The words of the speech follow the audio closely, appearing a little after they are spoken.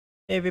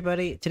Hey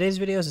everybody, today's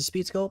video is a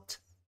speed sculpt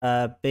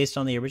based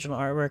on the original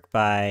artwork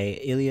by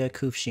Ilya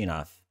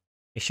Kuvshinov.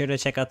 Be sure to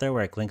check out their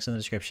work, links in the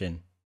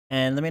description.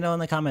 And let me know in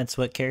the comments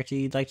what character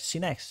you'd like to see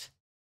next.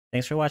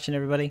 Thanks for watching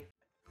everybody.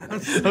 I'm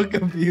so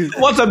confused.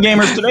 What's up,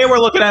 gamers? Today we're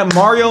looking at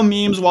Mario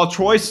memes while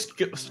Troy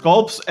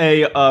sculpts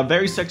a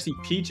very sexy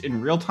Peach in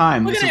real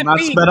time. This is not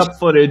sped up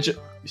footage.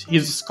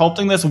 He's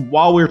sculpting this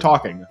while we're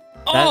talking.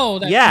 Oh,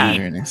 that's yeah.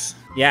 very nice.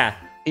 Yeah.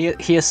 He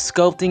is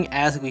sculpting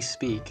as we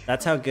speak.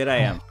 That's how good I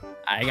am.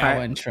 I got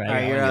one try.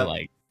 Alright, you're up.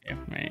 Like, yeah,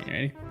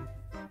 ready?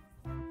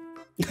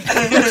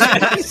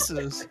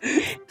 Jesus.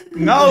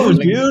 No,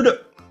 dude.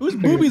 Whose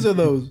boobies are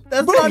those?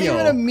 That's not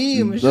even a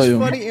meme. It's just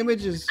funny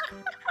images.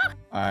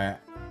 Alright.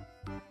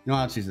 No,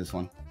 I'll choose this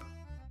one.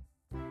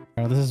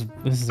 Oh, this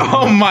is.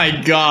 Oh my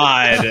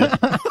god. Get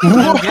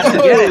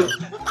it.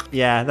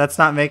 Yeah, that's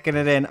not making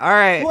it in. All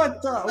right.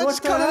 Let's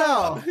cut it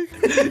out.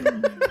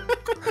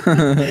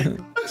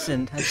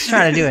 Listen, I'm just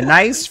trying to do a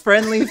nice,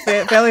 friendly,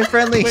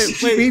 family-friendly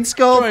speed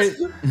sculpt.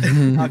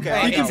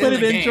 Okay, you can put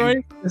it in,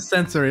 Troy. Just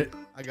censor it.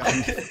 I got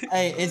it.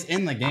 Hey, it's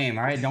in the game,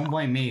 alright? Don't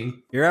blame me.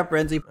 You're up,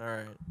 Renzi.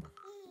 Alright.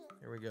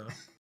 Here we go.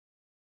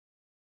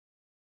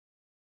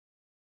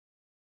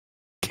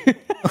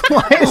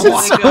 Why is it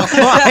so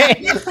quiet?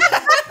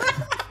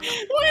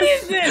 What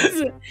is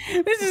this?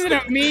 This isn't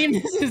a meme.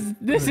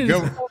 This is.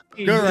 Go,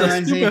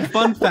 That's a stupid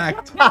fun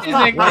fact. This is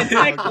an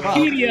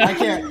encyclopedia. I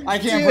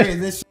can't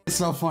breathe. This is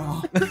so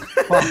fun.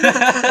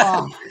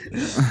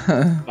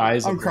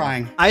 I'm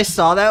crying. I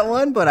saw that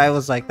one, but I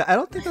was like, I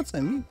don't think that's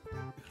a meme.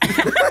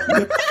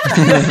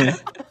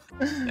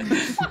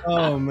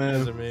 Oh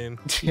man, I mean,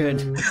 Dude,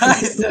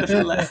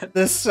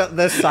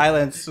 the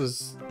silence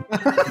was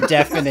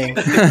deafening.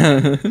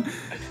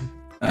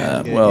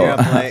 Well,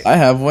 I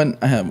have one.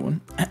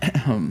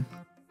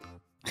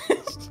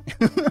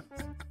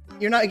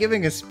 You're not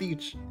giving a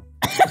speech.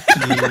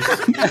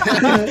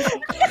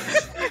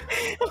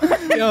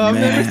 Yo, I've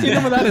never seen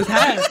him without his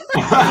hat.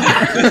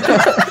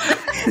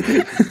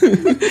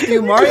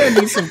 Dude, Mario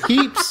needs some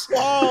peeps.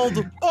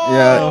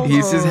 Yeah,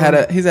 he's had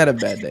a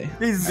bad day.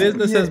 His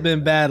business has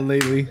been bad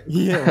lately.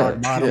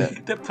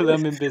 The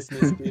plumbing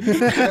business.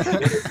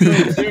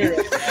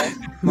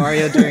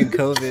 Mario during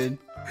COVID.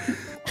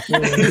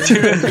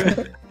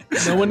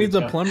 No one needs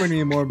a plumber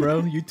anymore,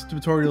 bro. YouTube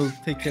tutorials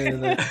take care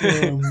of that.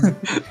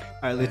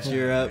 Alright, let's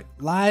cheer up.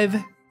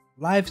 Live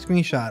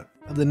screenshot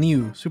of the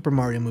new Super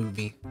Mario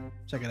movie.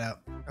 Check it out.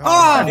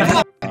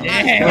 Oh!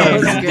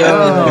 Let's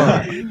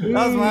go. That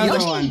was my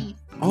other one.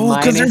 Oh,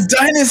 because they're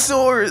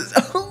dinosaurs.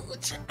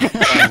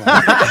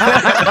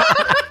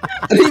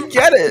 I didn't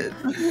get it.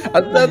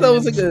 I thought that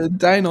was like a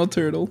dino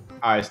turtle.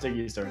 Alright,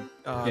 Stiggy's turn.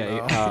 oh, Yeah,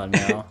 no. oh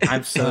no.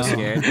 I'm so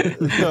scared.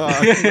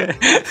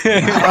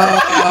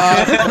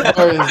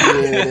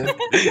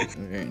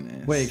 Very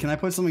nice. Wait, can I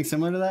put something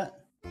similar to that?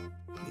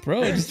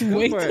 Bro, just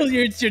wait till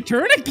it's your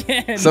turn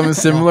again. Something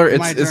similar.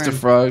 My It's the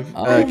turn.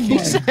 frog.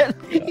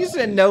 You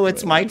said no,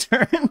 it's my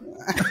turn.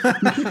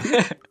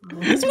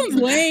 This one's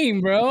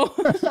lame, bro.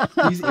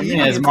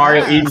 Yeah, is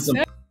Mario eating some?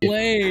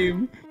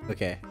 Lame.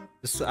 Okay.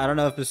 I don't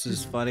know if this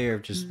is funny or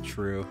just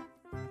true.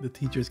 The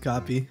teacher's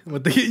copy.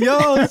 What the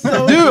it's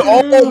so Dude, true.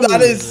 oh,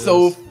 that is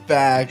so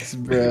facts,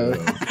 bro.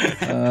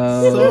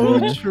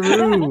 So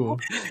true.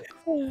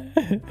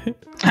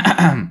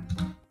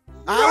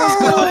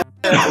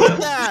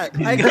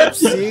 I kept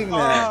seeing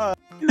that.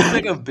 He looks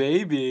like a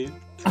baby.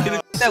 He looks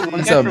like that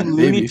one It's guy a from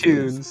baby Looney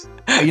Tunes.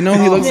 You know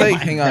what he looks like? my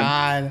Hang on.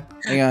 God.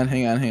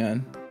 Hang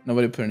on.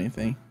 Nobody put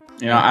anything.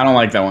 You know, I don't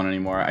like that one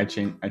anymore. I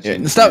changed.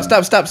 Yeah, stop.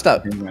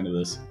 Changed mine to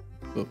this.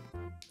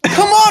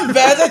 Come on,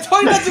 Vaz! I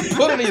told you not to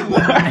put anything.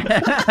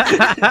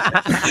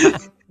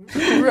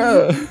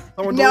 Bro,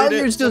 Now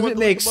yours doesn't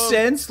make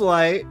sense,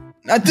 like.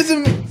 that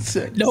doesn't make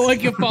sense. No one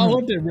can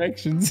follow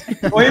directions.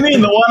 What do you mean?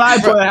 The one I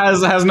put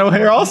has no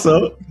hair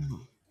also.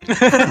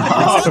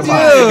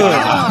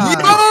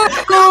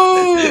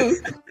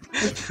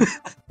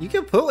 You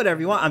can put whatever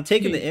you want. I'm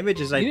taking the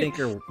images I think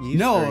are useful.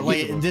 No,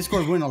 like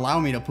Discord wouldn't allow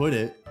me to put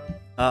it.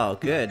 Oh,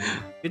 good.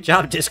 Good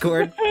job,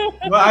 Discord.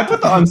 Well, I put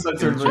the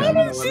uncensored version. How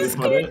does this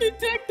go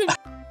detective?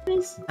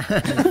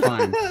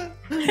 Fine.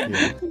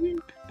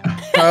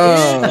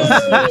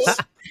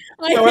 I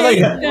Where'd they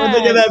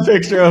hate get that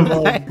picture of? I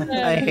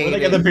Where'd hate they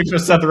get it. the picture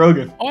of Seth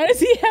Rogen? Why does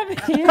he have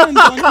hands on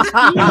his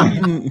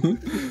feet?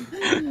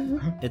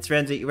 It's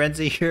Renzi.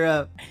 Renzi, you're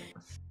up.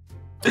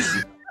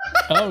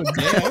 Oh,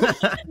 damn.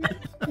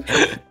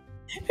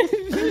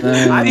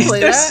 I'd These play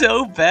are that.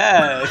 so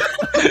bad.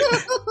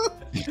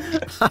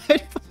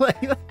 I'd play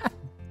that.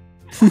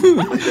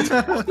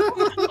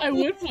 I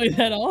would play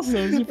that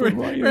also. Super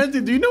Mario.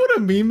 Randy, do you know what a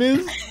meme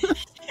is?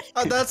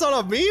 That's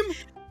not a meme?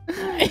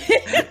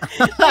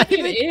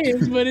 It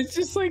is, but it's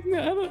just like,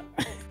 no,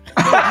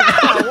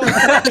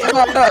 I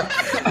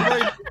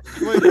don't...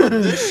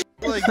 Wait,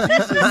 like,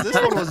 Jesus, this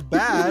one was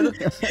bad.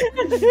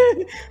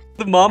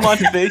 The mom on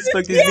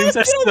Facebook, these memes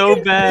are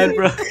so bad,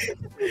 bro.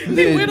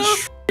 They went on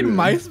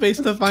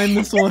MySpace to find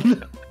this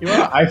one. You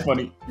want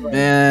iFunny?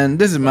 Man,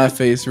 this is my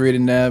face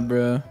reading that,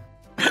 bro.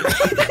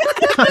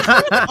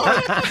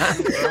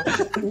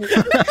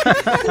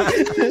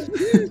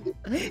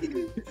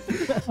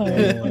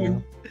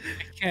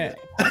 Okay.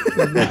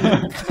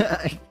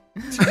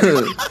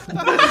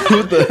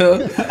 What the hell?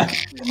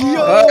 Yo!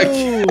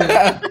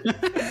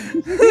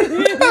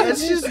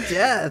 It's just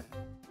death.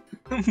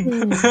 Oh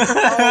my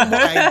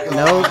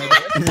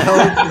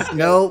god.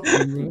 Nope.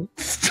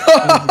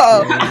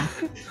 Stop!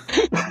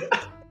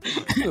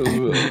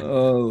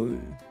 Oh.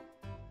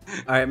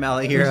 All right,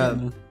 Malik, you're up.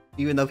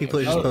 Even though people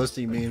are just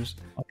posting memes.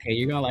 Okay,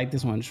 you're gonna like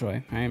this one,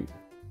 Troy. All right.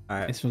 All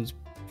right. This one's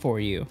for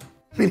you.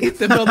 We need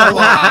to build a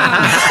wall.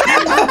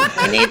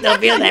 We need to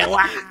build that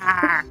wall.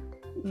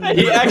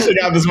 He actually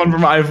got this one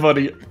from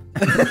iFunny.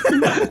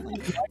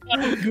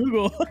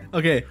 Google.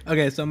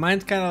 Okay, so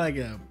mine's kind of like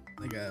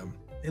a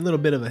little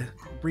bit of a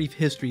brief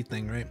history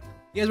thing, right?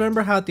 You guys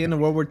remember how at the end of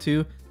World War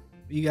II,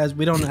 we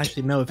don't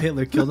actually know if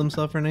Hitler killed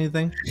himself or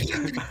anything?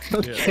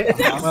 Okay.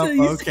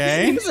 Well,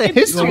 okay. It's a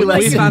history We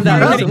lesson. found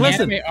out. bro.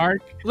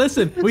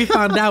 Listen, we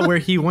found out where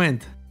he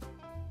went.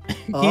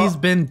 He's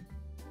been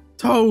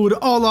towed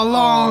all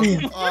along.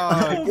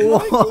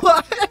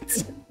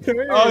 What?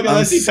 Oh,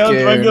 guys, he tells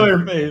scared.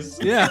 regular face.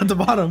 Yeah, at the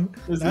bottom.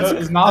 His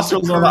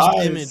nostrils The are the first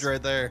eyes. image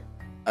right there.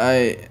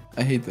 I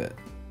hate that.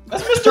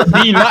 That's Mr.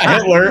 Bean, not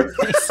Hitler.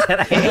 He said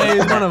I Yeah,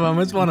 it's one of them.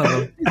 It's one of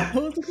them.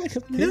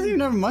 He doesn't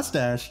even have a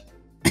mustache.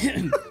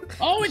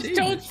 Oh, it's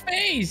Toad's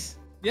face.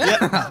 Yeah.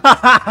 Can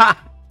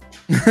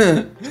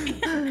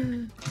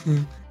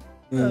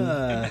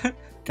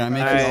I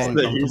make Alright. it all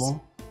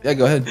uncomfortable? Yeah,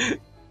 go ahead.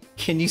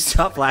 Can you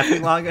stop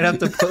laughing long enough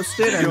to post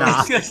it or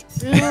not?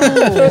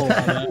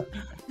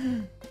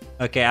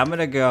 Okay, I'm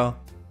gonna go.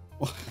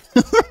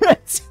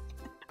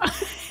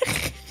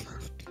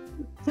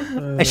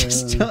 I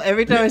just don't,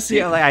 every time I see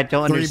it, I'm like, I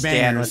don't 3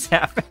 understand bangers. what's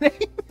happening.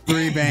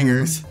 3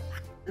 bangers.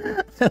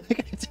 Like, I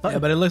don't- Yeah,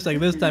 but it looks like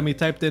this time he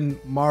typed in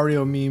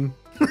Mario meme.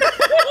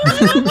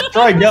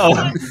 Try go.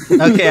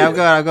 Okay, I'm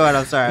going.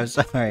 I'm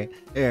sorry.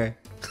 Here.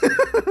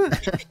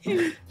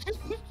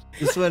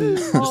 This one Dude,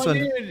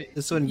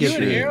 gives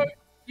me.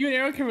 you and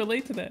Arrow can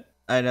relate to that.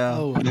 I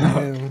know. Oh,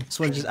 man. This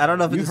one just, I don't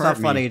know if You it's not hurt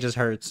me. funny, it just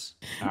hurts.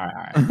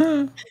 Alright.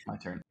 My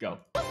turn. Go.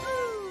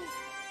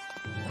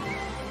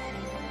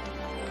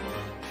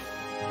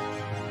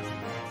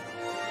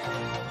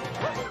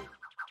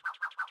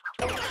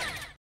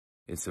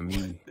 It's a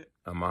me,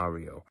 a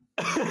Mario.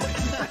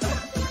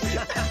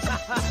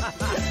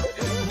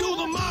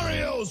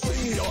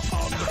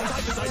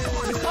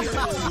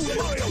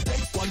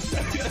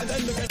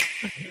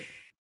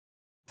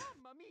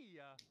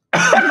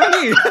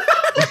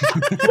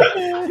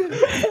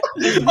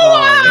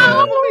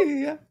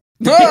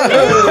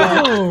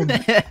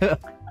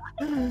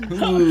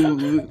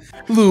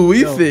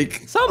 Louis thick.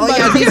 Oh Somebody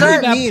yeah, these give me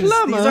aren't that memes.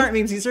 plumber. These aren't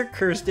memes. These are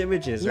cursed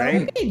images,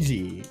 right?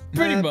 Luigi.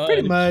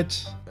 Pretty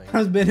much.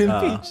 Has been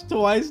impeached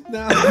twice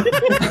now.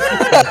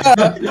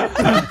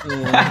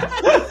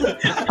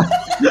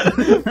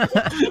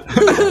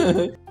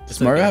 Does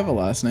Mario have a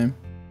last name?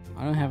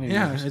 I don't have any.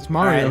 Yeah, numbers. it's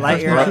Mario.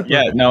 Alright, Bro,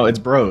 yeah, no, it's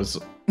bros.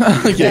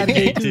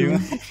 Okay.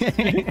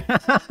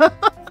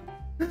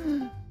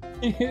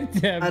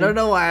 I don't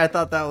know why I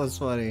thought that was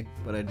funny,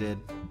 but I did.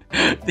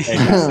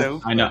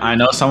 So I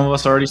know some of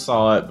us already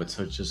saw it, but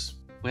so it's just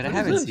wait, I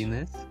haven't seen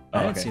this. I oh,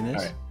 haven't okay. seen this.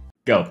 Alright.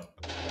 Go.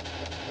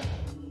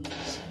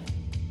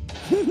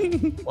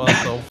 What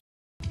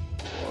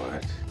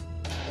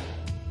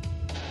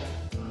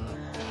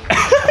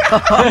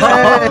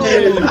the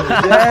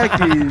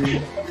Jackie.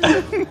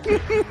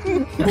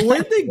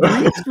 Where'd they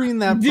green screen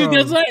that Dude, from?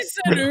 that's what I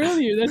said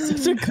earlier. That's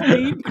such a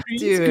clean green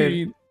Dude.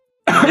 screen.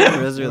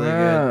 It was really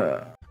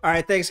good. All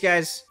right, thanks,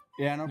 guys.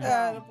 Yeah, no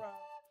problem.